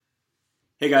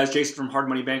Hey guys, Jason from Hard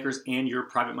Money Bankers and your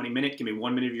Private Money Minute. Give me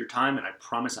 1 minute of your time and I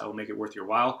promise I will make it worth your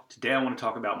while. Today I want to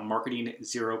talk about Marketing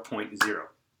 0.0.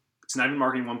 It's not even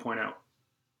Marketing 1.0.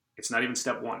 It's not even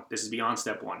step one. This is beyond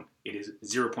step one. It is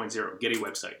 0.0. Get a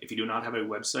website. If you do not have a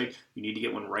website, you need to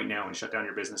get one right now and shut down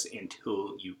your business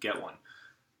until you get one.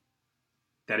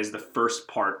 That is the first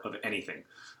part of anything.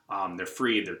 They're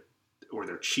free,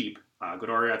 they're cheap. Go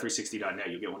to rei360.net.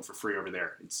 You'll get one for free over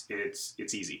there.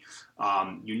 It's easy.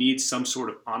 You need some sort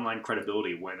of online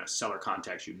credibility when a seller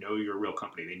contacts you. Know you're a real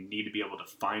company. They need to be able to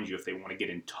find you if they want to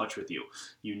get in touch with you.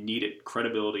 You need it.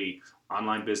 Credibility,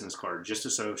 online business card, just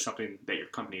to show something that your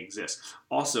company exists.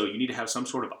 Also, you need to have some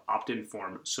sort of opt-in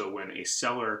form so when a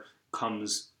seller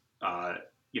comes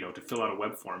to fill out a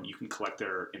web form, you can collect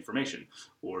their information,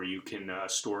 or you can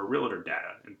store realtor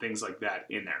data and things like that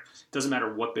in there. It doesn't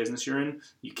matter what business you're in.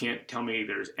 You can't tell me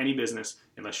there's any business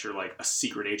unless you're like a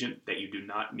secret agent that you do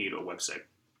not need a website.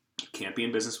 You can't be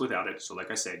in business without it. So like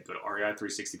I said, go to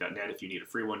rei360.net. If you need a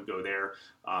free one, go there.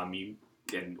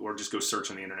 Or just go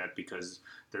search on the internet because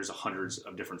there's hundreds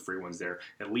of different free ones there.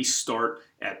 At least start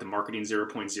at the Marketing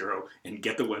 0.0 and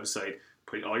get the website.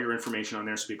 Put all your information on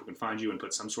there so people can find you and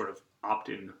put some sort of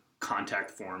opt-in contact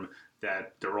form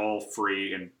that they're all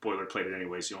free and boilerplated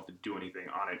anyway, so you don't have to do anything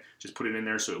on it. Just put it in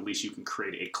there so at least you can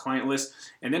create a client list.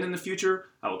 And then in the future,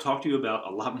 I will talk to you about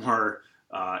a lot more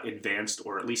advanced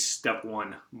or at least step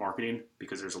one marketing,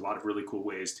 because there's a lot of really cool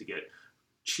ways to get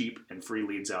cheap and free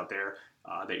leads out there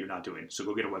that you're not doing. So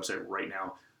go get a website right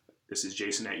now. This is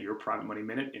Jason at your Private Money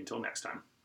Minute. Until next time.